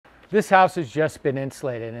This house has just been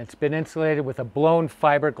insulated, and it's been insulated with a blown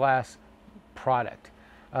fiberglass product.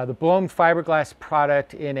 The blown fiberglass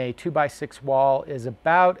product in a 2x6 wall is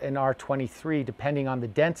about an R23 depending on the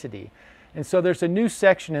density. And so there's a new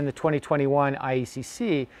section in the 2021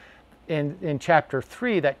 IECC in Chapter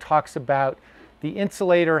 3 that talks about the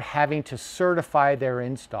insulator having to certify their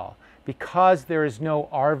install. Because there is no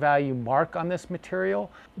R value mark on this material,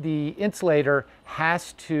 the insulator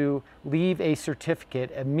has to leave a certificate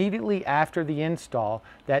immediately after the install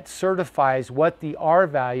that certifies what the R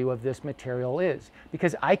value of this material is.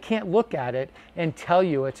 Because I can't look at it and tell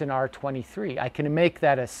you it's an R23. I can make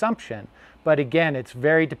that assumption, but again, it's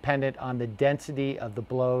very dependent on the density of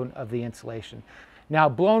the insulation. Now,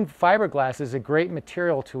 blown fiberglass is a great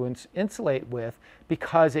material to insulate with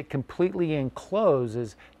because it completely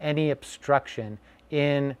encloses any obstruction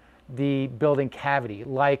in the building cavity,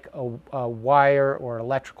 like a wire or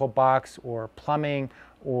electrical box or plumbing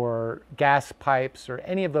or gas pipes or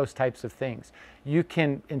any of those types of things. You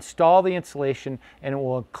can install the insulation and it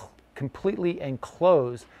will completely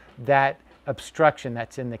enclose that obstruction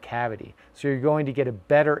that's in the cavity. So you're going to get a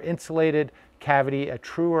better insulated cavity, a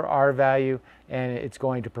truer R value, and it's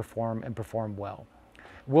going to perform well.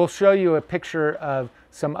 We'll show you a picture of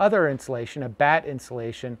some other insulation, a bat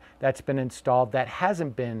insulation that's been installed that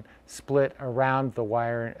hasn't been split around the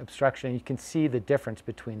wire obstruction. And you can see the difference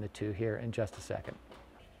between the two here in just a second.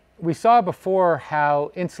 We saw before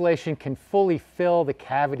how insulation can fully fill the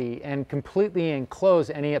cavity and completely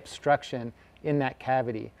enclose any obstruction in that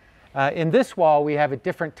cavity. In this wall, we have a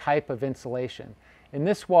different type of insulation. In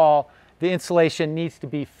this wall, the insulation needs to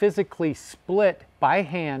be physically split by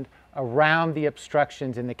hand around the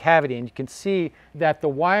obstructions in the cavity. And you can see that the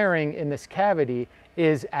wiring in this cavity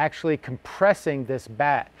is actually compressing this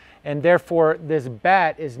bat. And therefore, this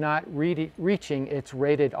bat is not reaching its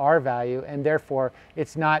rated R value, and therefore,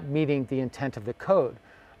 it's not meeting the intent of the code.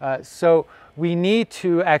 So we need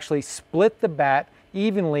to actually split the bat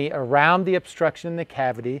evenly around the obstruction in the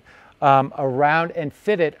cavity, and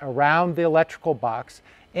fit it around the electrical box.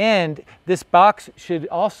 And this box should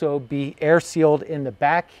also be air sealed in the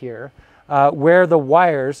back here, where the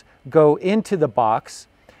wires go into the box.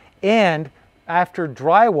 And after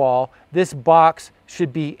drywall, this box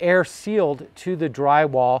should be air sealed to the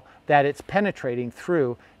drywall that it's penetrating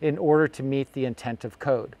through in order to meet the intent of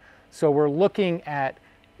code. So we're looking at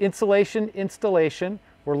insulation installation.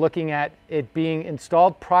 We're looking at it being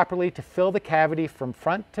installed properly to fill the cavity from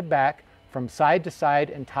front to back, from side to side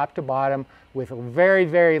and top to bottom with very,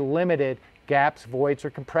 very limited gaps, voids, or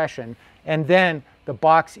compression. And then the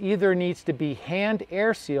box either needs to be hand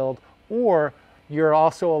air sealed, or you're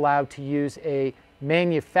also allowed to use a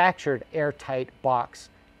manufactured airtight box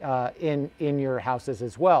in your houses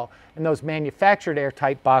as well. And those manufactured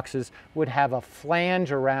airtight boxes would have a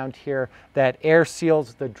flange around here that air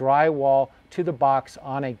seals the drywall to the box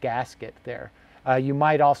on a gasket there. You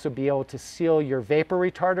might also be able to seal your vapor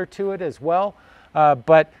retarder to it as well,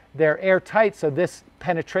 but they're airtight, so this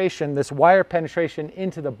penetration, this wire penetration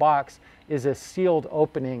into the box is a sealed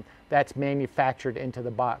opening that's manufactured into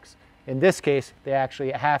the box. In this case, they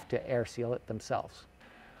actually have to air seal it themselves.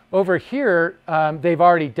 Over here, they've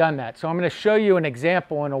already done that. So I'm going to show you an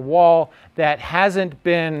example in a wall that hasn't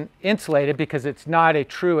been insulated because it's not a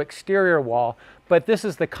true exterior wall, but this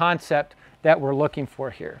is the concept that we're looking for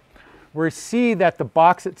here. We see that the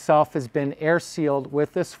box itself has been air sealed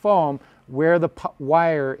with this foam where the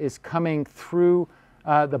wire is coming through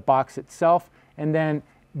the box itself, and then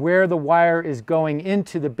where the wire is going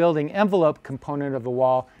into the building envelope component of the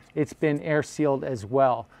wall, it's been air sealed as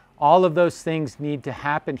well. All of those things need to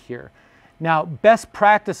happen here. Now, best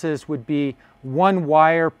practices would be one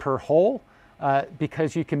wire per hole,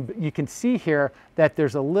 because you can see here that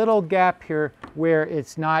there's a little gap here where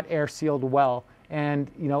it's not air sealed well.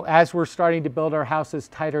 And as we're starting to build our houses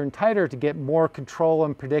tighter and tighter to get more control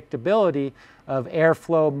and predictability of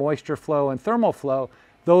airflow, moisture flow, and thermal flow,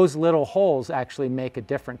 those little holes actually make a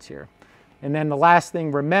difference here. And then the last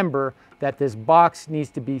thing, remember that this box needs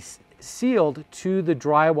to be sealed to the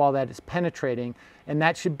drywall that is penetrating, and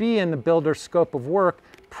that should be in the builder's scope of work,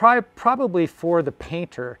 probably for the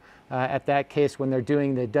painter at that case when they're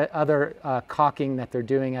doing the other caulking that they're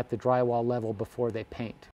doing at the drywall level before they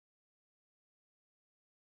paint.